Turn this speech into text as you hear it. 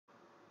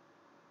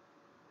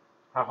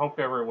I hope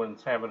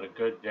everyone's having a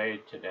good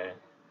day today.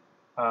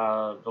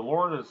 The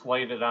Lord has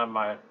laid it on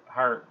my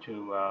heart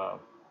to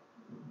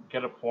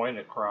get a point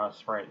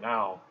across right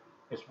now.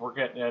 Is we're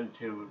getting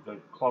into the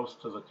close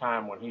to the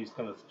time when He's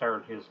going to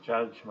start His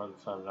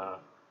judgments and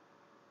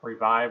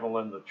revival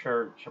in the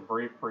church, a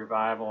brief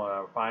revival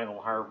and a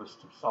final harvest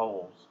of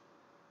souls.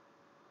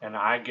 And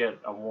I get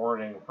a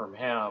warning from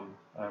Him,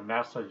 a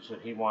message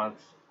that He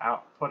wants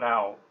put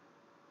out,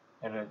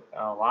 and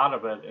a lot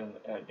of it,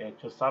 and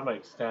to some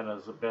extent,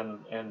 has been,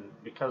 and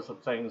because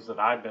of things that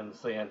I've been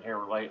seeing here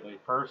lately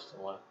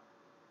personally,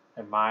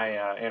 and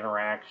my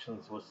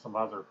interactions with some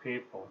other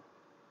people,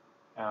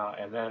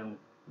 and then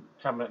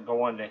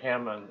going to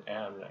him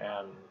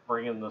and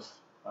bringing this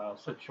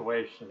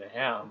situation to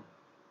him,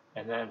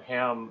 and then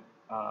him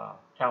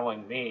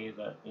telling me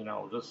that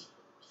this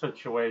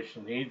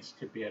situation needs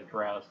to be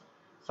addressed.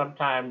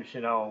 Sometimes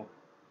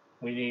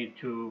we need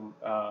to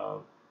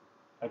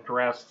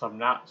address some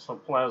not so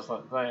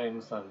pleasant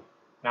things and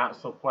not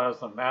so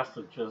pleasant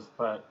messages,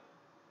 but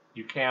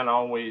you can't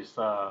always,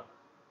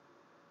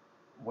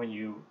 when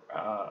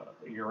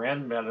you're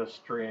in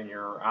ministry and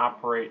you're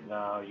operating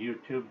a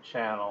YouTube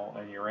channel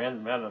and you're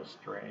in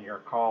ministry and you're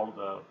called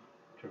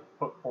to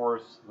put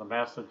forth the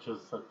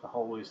messages that the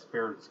Holy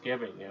Spirit's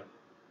giving you.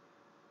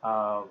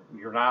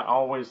 You're not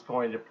always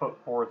going to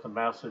put forth a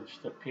message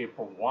that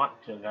people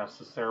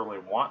necessarily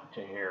want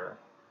to hear,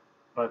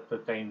 but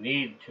that they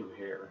need to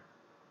hear.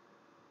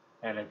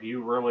 And if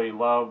you really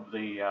love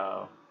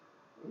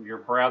your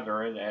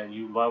brethren and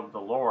you love the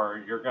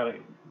Lord, you're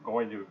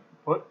going to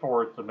put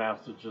forth the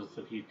messages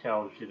that He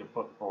tells you to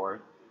put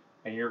forth,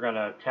 and you're going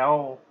to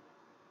tell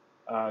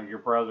your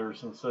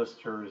brothers and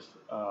sisters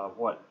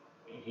what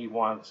He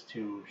wants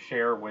to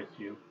share with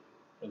you,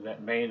 and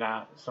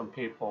that some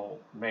people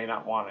may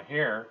not want to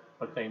hear,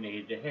 but they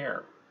need to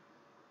hear.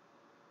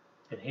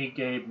 And He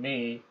gave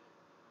me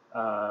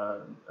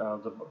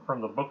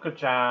from the book of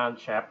John,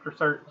 chapter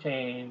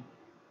 13,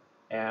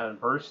 and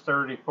verse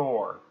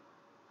 34.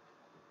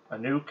 A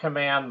new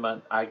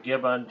commandment I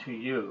give unto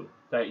you,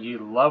 that ye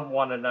love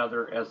one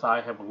another as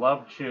I have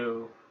loved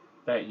you,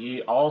 that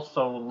ye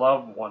also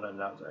love one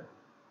another.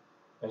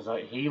 As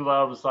He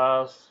loves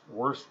us,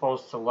 we're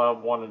supposed to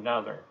love one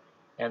another.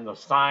 And the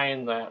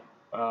sign that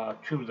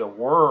to the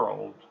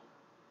world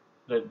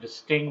that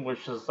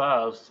distinguishes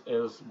us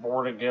as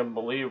born-again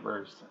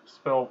believers,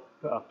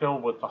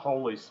 filled with the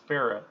Holy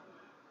Spirit,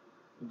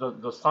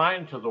 the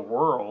sign to the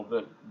world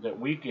that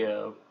we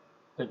give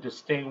that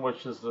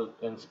distinguishes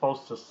and is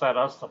supposed to set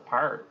us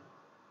apart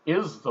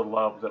is the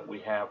love that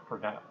we have for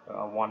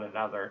one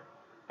another,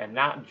 and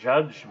not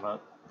judgment,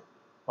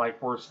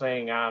 like we're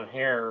seeing on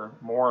here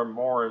more and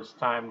more as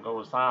time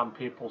goes on.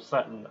 People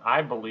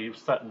I believe,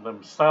 setting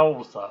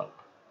themselves up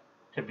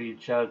to be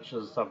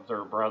judges of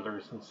their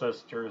brothers and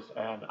sisters,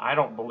 and I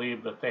don't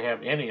believe that they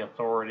have any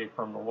authority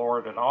from the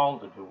Lord at all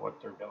to do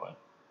what they're doing.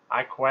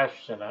 I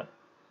question it.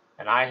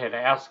 And I had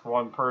asked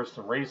one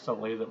person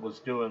recently that was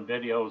doing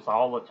videos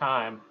all the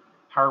time,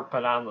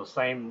 harping on the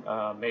same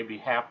maybe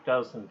half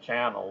dozen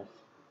channels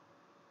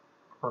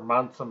for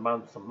months and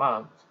months and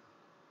months.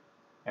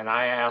 And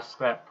I asked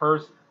that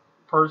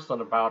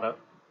person about it.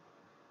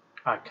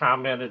 I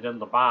commented in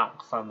the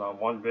box on the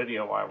one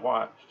video I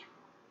watched.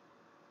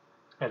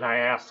 And I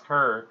asked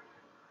her,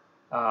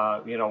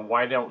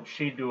 why don't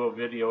she do a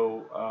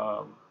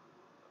video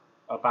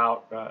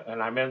about,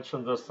 and I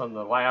mentioned this in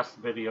the last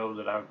video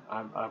that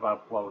I've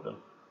uploaded,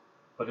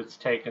 but it's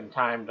taken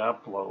time to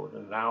upload,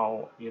 and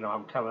now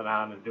I'm coming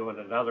on and doing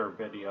another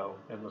video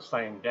in the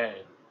same day.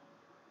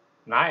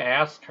 And I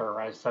asked her,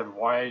 I said,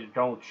 why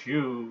don't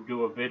you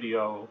do a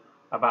video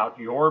about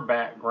your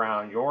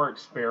background, your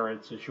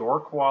experiences, your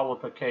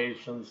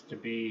qualifications to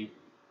be,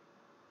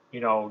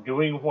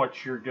 doing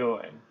what you're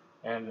doing,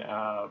 and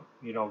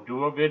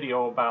do a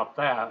video about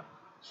that,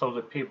 so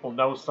that people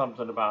know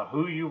something about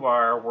who you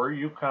are, where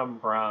you come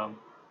from,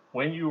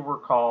 when you were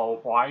called,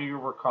 why you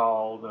were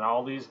called, and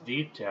all these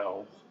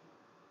details.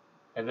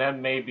 And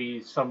then maybe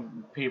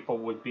some people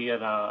would be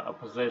in a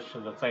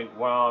position to think,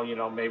 well,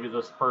 maybe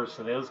this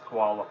person is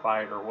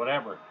qualified or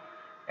whatever.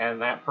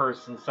 And that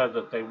person said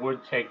that they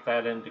would take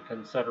that into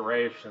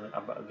consideration,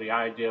 about the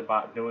idea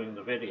about doing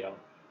the video.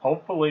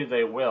 Hopefully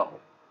they will.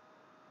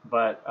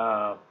 But,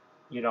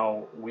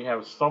 we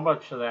have so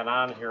much of that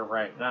on here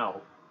right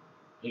now.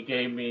 He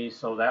gave me,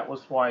 so that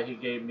was why he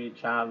gave me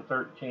John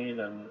 13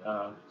 and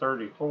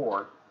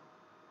 34.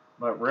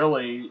 But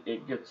really,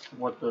 it gets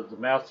what the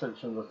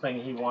message and the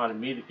thing he wanted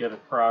me to get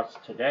across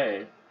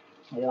today,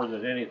 more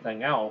than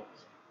anything else,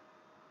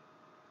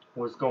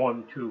 was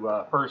going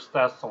to 1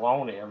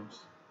 Thessalonians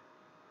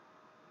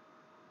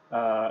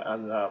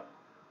and the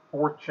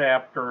 4th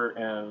chapter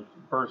and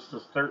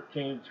verses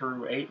 13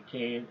 through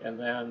 18, and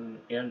then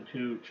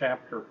into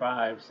chapter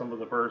 5, some of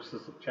the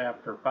verses of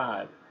chapter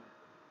 5.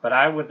 But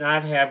I would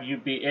not have you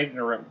be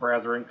ignorant,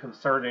 brethren,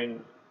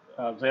 concerning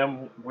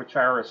them which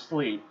are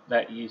asleep,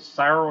 that ye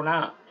sorrow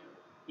not,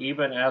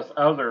 even as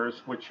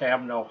others which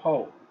have no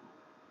hope.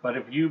 But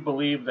if you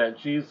believe that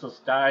Jesus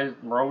died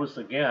and rose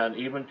again,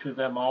 even to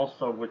them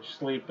also which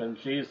sleep in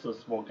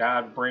Jesus will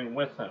God bring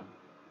with him.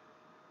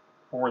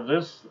 For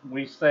this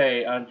we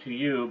say unto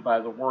you by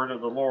the word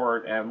of the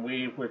Lord, and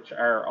we which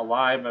are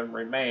alive and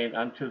remain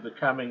unto the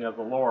coming of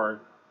the Lord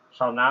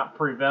shall not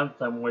prevent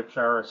them which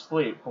are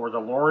asleep. For the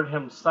Lord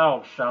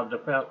himself shall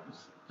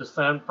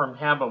descend from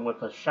heaven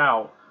with a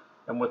shout,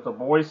 and with the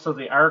voice of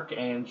the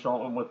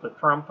archangel, and with the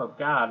trump of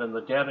God, and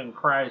the dead in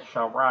Christ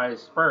shall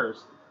rise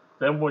first.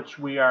 Them which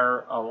we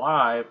are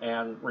alive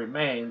and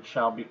remain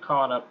shall be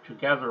caught up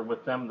together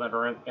with them that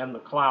are in the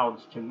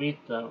clouds to meet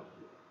the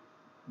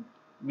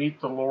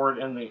Lord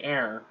in the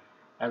air,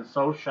 and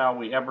so shall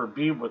we ever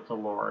be with the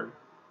Lord.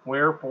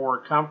 Wherefore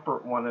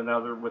comfort one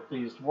another with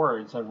these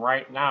words. And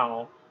right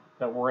now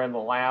that we're in the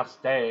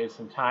last days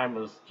and time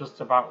is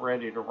just about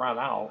ready to run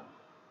out,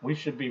 we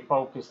should be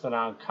focusing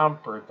on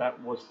comfort.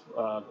 That was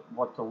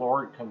what the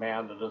Lord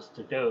commanded us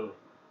to do.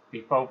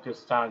 Be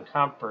focused on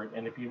comfort.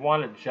 And if you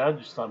want to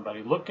judge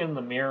somebody, look in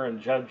the mirror and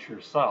judge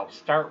yourself.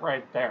 Start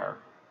right there.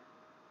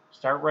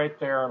 Start right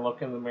there and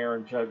look in the mirror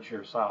and judge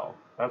yourself.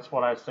 That's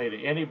what I say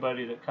to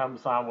anybody that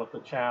comes on with the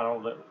channel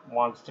that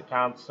wants to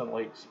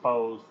constantly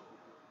expose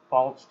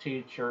false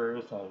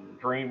teachers and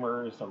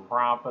dreamers and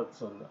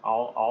prophets and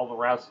all the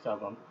rest of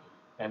them.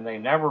 And they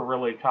never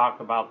really talk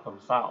about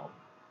themselves.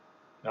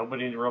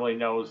 Nobody really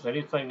knows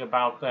anything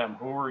about them.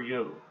 Who are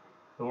you?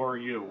 Who are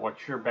you?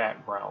 What's your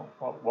background?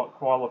 What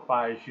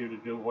qualifies you to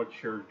do what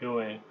you're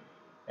doing?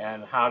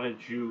 And how did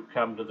you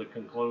come to the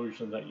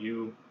conclusion that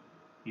you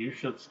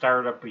should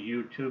start up a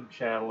YouTube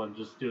channel and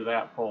just do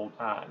that full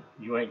time?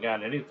 You ain't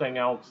got anything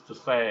else to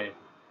say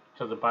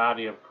to the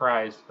body of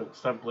Christ but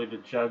simply to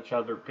judge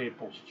other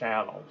people's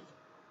channels.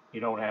 You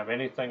don't have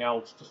anything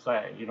else to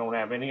say. You don't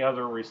have any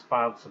other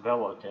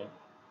responsibility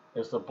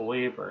as a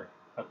believer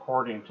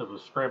according to the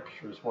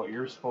scriptures. What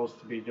you're supposed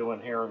to be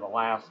doing here in the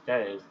last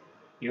days,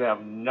 you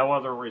have no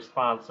other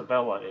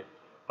responsibility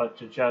but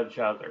to judge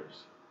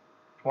others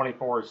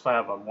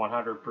 24/7,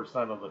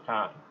 100% of the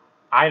time.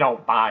 I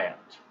don't buy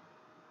it.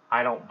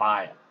 I don't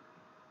buy it.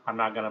 I'm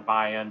not going to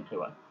buy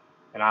into it.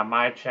 And on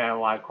my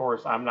channel, of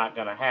course, I'm not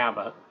going to have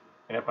it.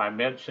 And if I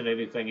mention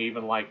anything,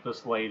 even like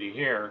this lady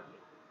here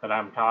that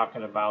I'm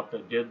talking about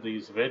that did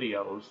these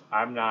videos,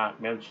 I'm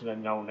not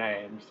mentioning no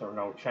names or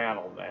no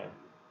channel name,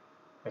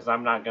 because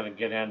I'm not going to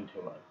get into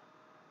it.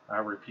 I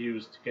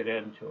refuse to get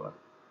into it.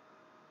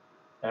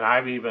 And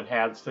I've even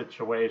had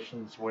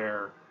situations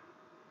where,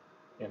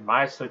 in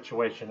my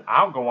situation,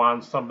 I'll go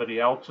on somebody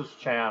else's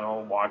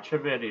channel, watch a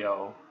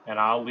video, and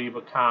I'll leave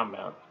a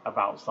comment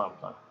about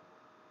something.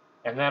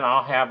 And then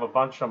I'll have a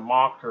bunch of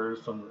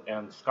mockers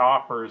and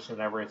scoffers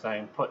and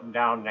everything putting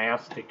down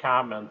nasty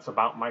comments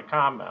about my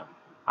comment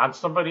on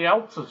somebody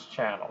else's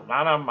channel,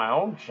 not on my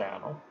own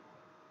channel.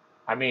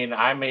 I mean,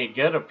 I may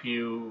get a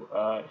few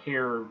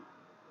here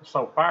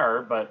so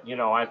far, but, you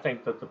know, I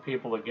think that the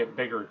people that get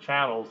bigger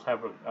channels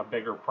have a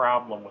bigger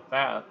problem with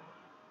that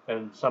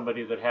than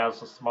somebody that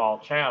has a small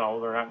channel.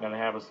 They're not going to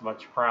have as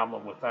much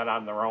problem with that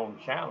on their own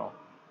channel.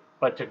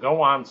 But to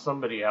go on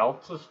somebody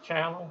else's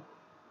channel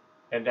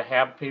and to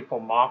have people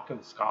mock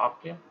and scoff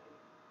you,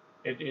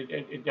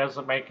 it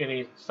doesn't make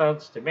any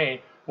sense to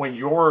me. When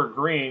you're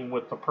agreeing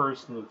with the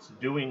person that's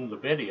doing the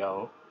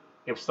video,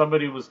 if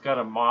somebody was going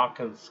to mock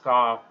and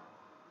scoff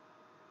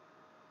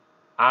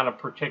on a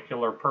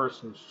particular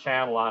person's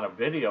channel on a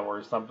video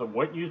or something,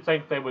 wouldn't you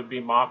think they would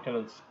be mocking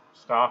and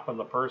scoffing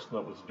the person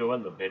that was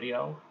doing the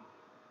video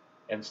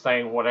and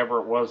saying whatever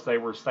it was they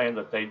were saying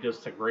that they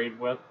disagreed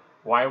with?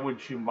 Why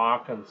would you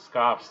mock and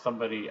scoff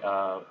somebody?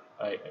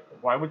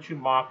 Why would you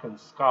mock and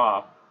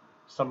scoff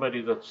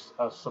somebody that's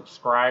a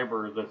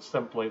subscriber that's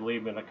simply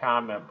leaving a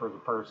comment for the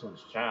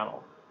person's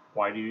channel?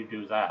 Why do you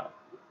do that?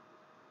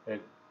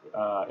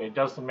 It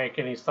doesn't make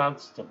any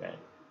sense to me.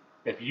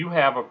 If you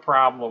have a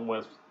problem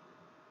with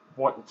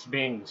what's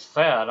being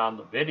said on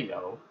the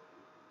video,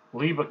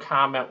 leave a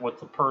comment with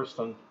the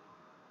person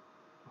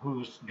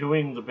who's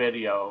doing the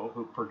video,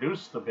 who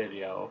produced the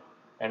video,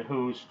 and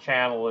whose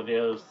channel it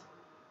is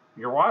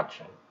you're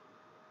watching.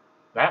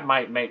 That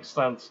might make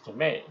sense to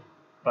me,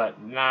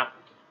 but not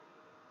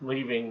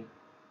leaving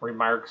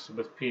remarks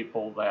with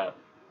people that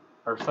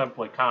are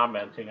simply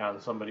commenting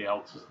on somebody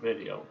else's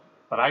video.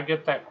 But I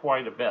get that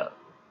quite a bit.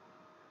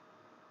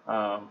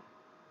 Now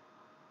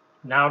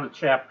to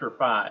chapter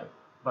 5.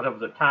 But of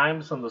the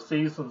times and the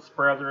seasons,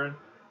 brethren,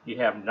 ye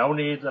have no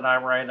need that I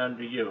write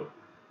unto you.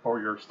 For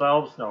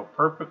yourselves know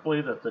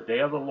perfectly that the day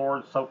of the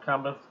Lord so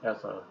cometh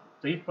as a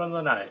thief in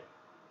the night.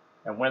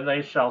 And when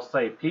they shall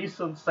say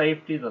peace and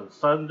safety, then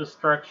sudden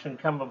destruction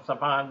cometh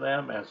upon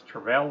them, as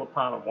travail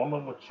upon a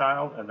woman with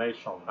child, and they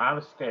shall not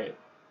escape.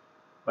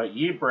 But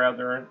ye,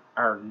 brethren,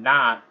 are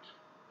not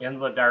in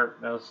the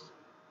darkness,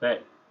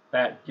 that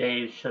that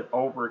day should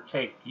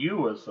overtake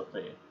you as a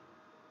thief.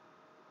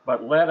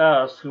 But let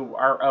us who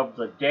are of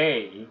the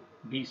day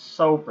be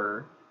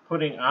sober,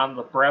 putting on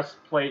the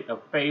breastplate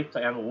of faith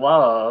and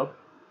love,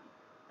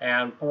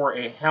 and for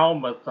a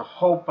helmet the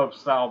hope of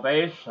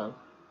salvation.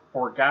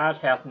 For God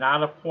hath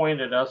not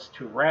appointed us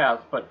to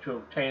wrath, but to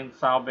obtain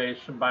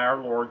salvation by our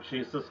Lord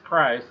Jesus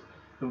Christ,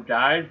 who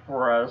died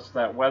for us,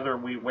 that whether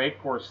we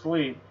wake or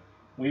sleep,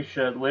 we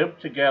should live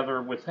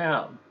together with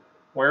him.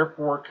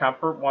 Wherefore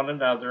comfort one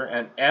another,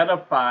 and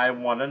edify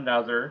one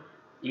another,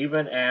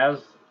 even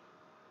as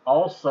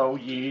also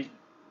ye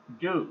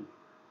do.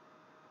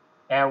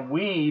 And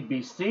we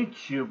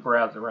beseech you,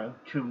 brethren,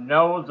 to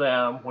know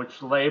them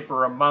which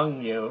labor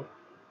among you,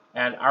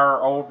 and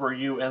are over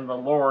you in the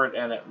Lord,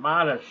 and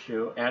admonish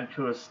you, and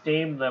to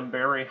esteem them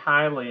very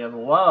highly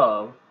in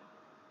love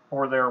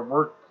for their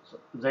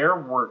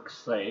work's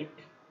sake,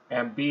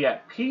 and be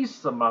at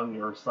peace among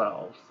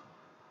yourselves.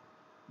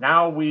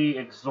 Now we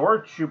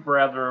exhort you,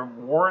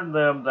 brethren, warn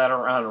them that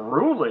are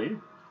unruly,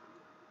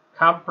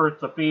 comfort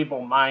the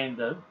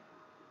feeble-minded,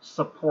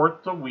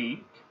 support the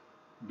weak,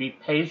 be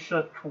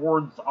patient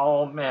towards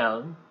all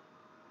men,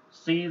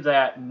 see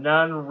that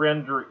none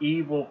render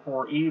evil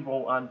for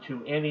evil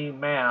unto any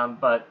man,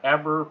 but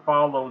ever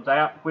follow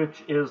that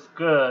which is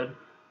good,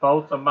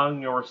 both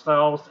among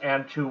yourselves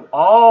and to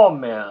all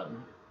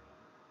men.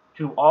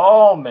 To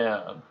all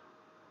men.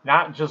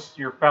 Not just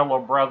your fellow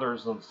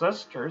brothers and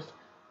sisters,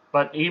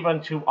 but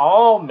even to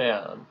all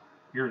men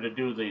you're to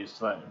do these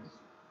things.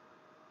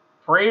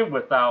 Pray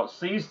without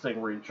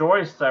ceasing,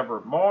 rejoice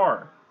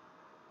evermore.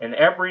 In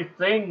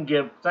everything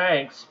give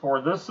thanks,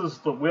 for this is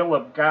the will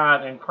of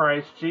God in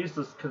Christ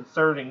Jesus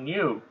concerning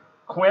you.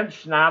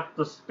 Quench not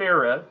the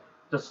spirit,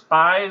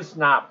 despise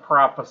not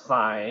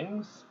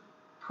prophesying,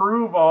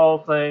 prove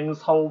all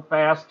things, hold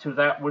fast to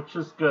that which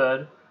is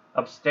good,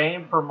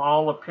 abstain from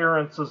all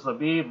appearances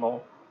of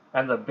evil,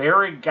 and the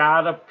very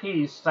God of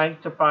peace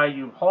sanctify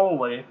you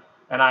wholly.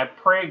 And I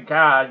pray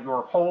God,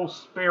 your whole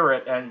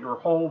spirit and your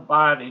whole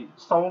body,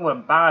 soul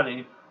and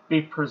body,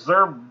 be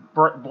preserved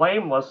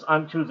blameless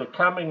unto the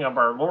coming of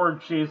our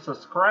Lord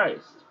Jesus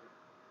Christ.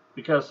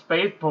 Because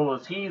faithful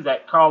is he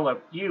that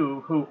calleth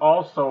you, who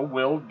also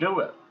will do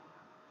it.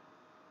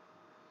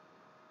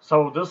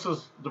 So this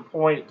is the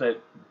point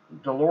that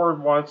the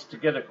Lord wants to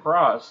get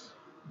across.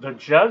 The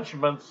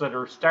judgments that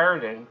are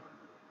starting,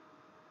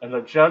 and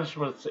the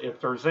judgments,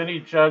 if there's any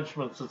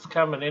judgments that's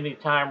coming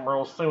anytime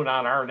real soon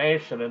on our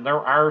nation, and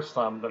there are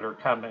some that are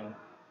coming,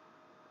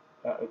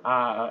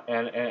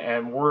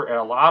 and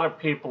a lot of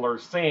people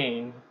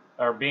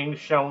are being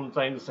shown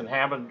things and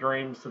having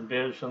dreams and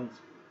visions,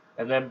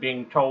 and then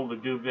being told to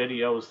do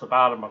videos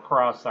about them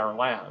across our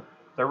land.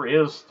 There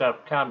is stuff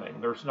coming.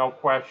 There's no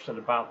question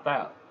about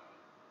that.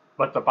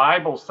 But the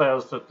Bible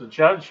says that the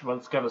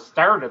judgment's going to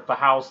start at the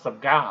house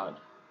of God.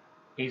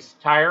 He's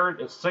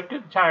sick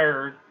and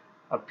tired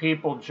of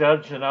people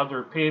judging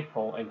other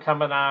people and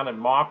coming on and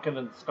mocking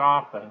and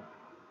scoffing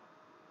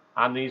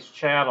on these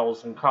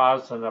channels and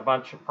causing a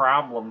bunch of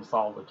problems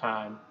all the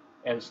time,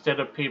 instead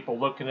of people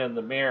looking in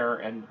the mirror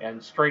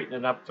and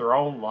straightening up their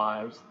own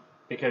lives,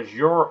 because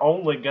you're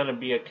only going to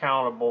be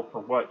accountable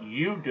for what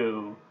you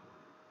do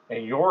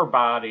in your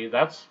body.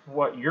 That's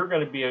what you're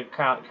going to be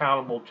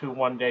accountable to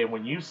one day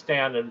when you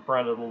stand in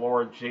front of the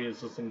Lord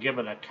Jesus and give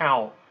an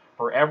account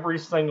for every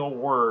single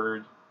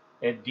word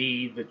and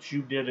deed that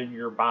you did in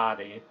your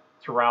body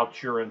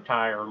throughout your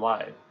entire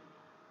life.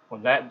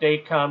 When that day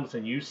comes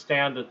and you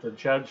stand at the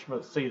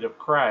judgment seat of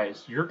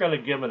Christ, you're going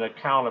to give an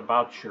account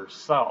about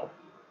yourself.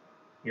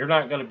 You're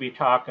not going to be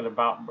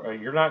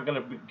you're not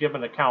going to give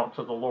an account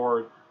to the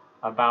Lord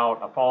about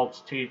a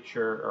false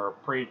teacher or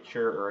a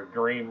preacher or a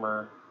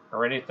dreamer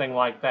or anything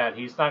like that.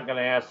 He's not going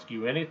to ask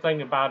you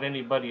anything about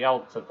anybody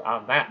else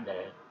on that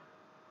day.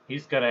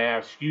 He's going to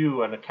ask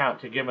you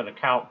to give an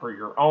account for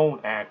your own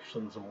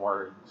actions and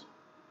words.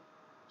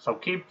 So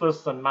keep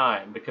this in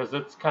mind, because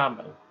it's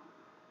coming.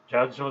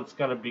 Judgment's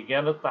going to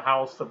begin at the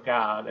house of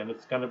God, and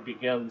it's going to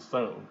begin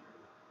soon.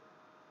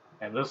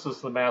 And this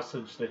is the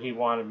message that he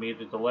wanted me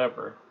to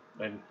deliver.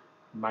 And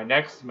my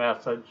next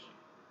message,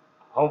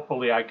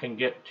 hopefully I can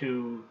get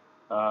to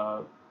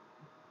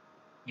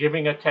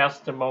giving a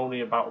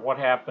testimony about what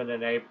happened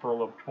in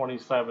April of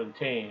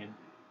 2017,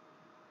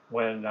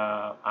 when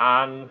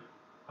on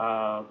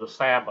the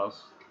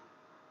Sabbath,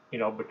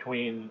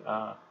 between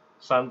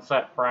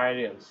Sunset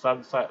Friday and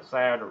Sunset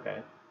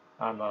Saturday,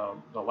 on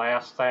the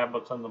last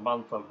Sabbath in the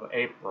month of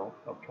April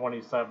of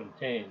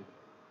 2017.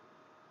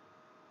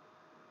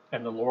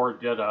 And the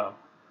Lord did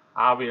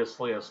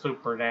obviously a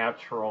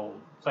supernatural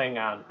thing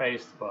on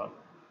Facebook.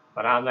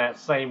 But on that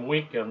same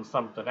weekend,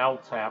 something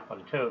else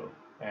happened too.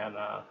 And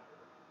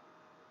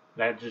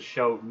that just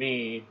showed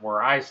me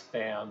where I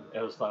stand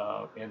as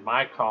in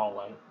my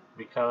calling,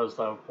 because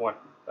of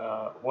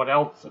what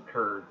else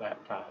occurred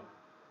that time.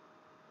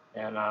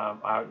 And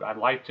I'd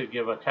like to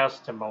give a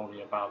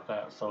testimony about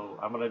that, so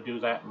I'm going to do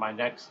that in my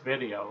next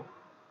video.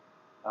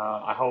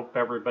 I hope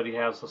everybody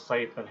has a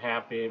safe and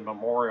happy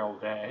Memorial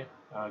Day.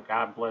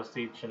 God bless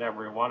each and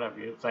every one of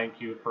you. Thank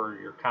you for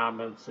your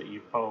comments that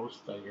you post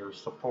and your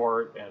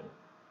support, and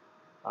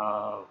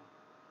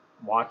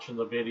watching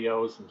the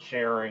videos and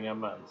sharing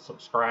them and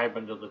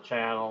subscribing to the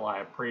channel. I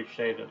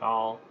appreciate it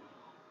all.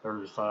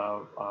 There's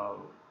a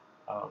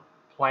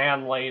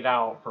plan laid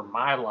out for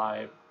my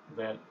life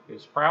that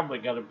is probably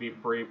going to be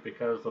brief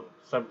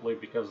simply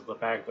because of the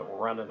fact that we're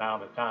running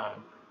out of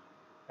time,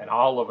 and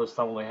all of us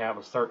only have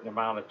a certain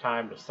amount of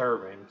time to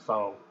serve him.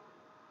 So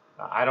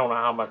I don't know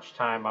how much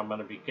time I'm going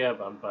to be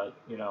given, but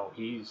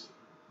he's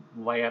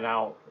laying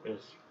out,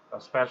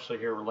 especially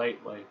here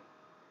lately.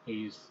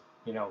 He's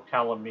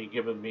telling me,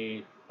 giving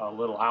me a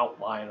little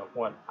outline of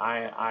what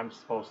I'm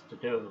supposed to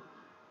do,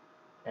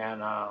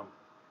 and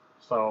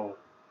so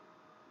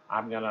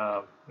I'm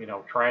gonna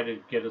try to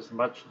get as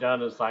much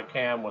done as I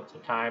can with the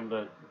time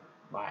that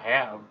I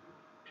have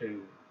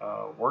to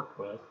work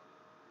with,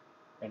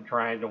 and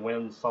trying to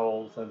win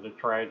souls and to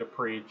try to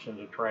preach and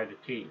to try to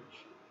teach.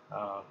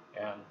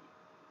 And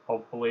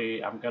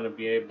hopefully I'm going to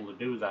be able to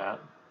do that.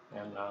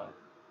 And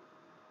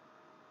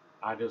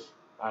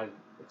I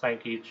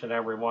thank each and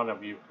every one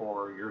of you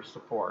for your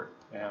support.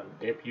 And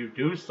if you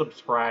do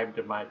subscribe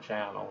to my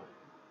channel,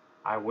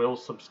 I will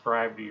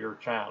subscribe to your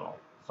channel.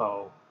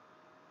 So,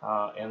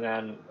 and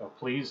then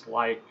please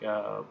like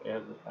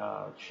and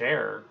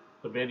share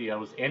the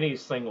videos, any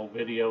single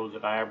video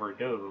that I ever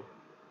do.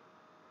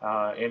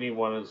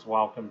 Anyone is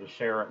welcome to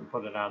share it and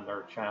put it on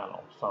their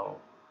channel. So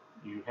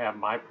you have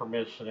my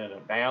permission in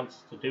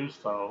advance to do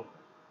so.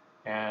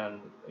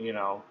 And,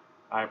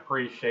 I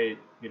appreciate,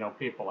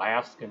 people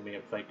asking me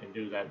if they can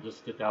do that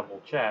just to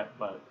double check,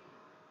 but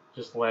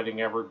just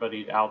letting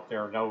everybody out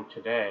there know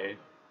today,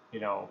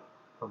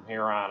 from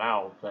here on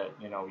out that,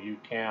 you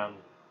can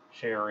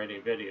share any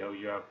video.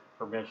 You have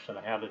permission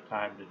ahead of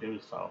time to do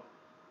so.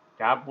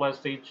 God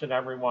bless each and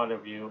every one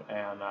of you,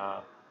 and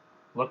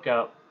look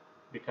up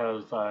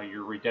because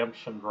your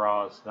redemption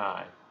draws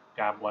nigh.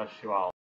 God bless you all.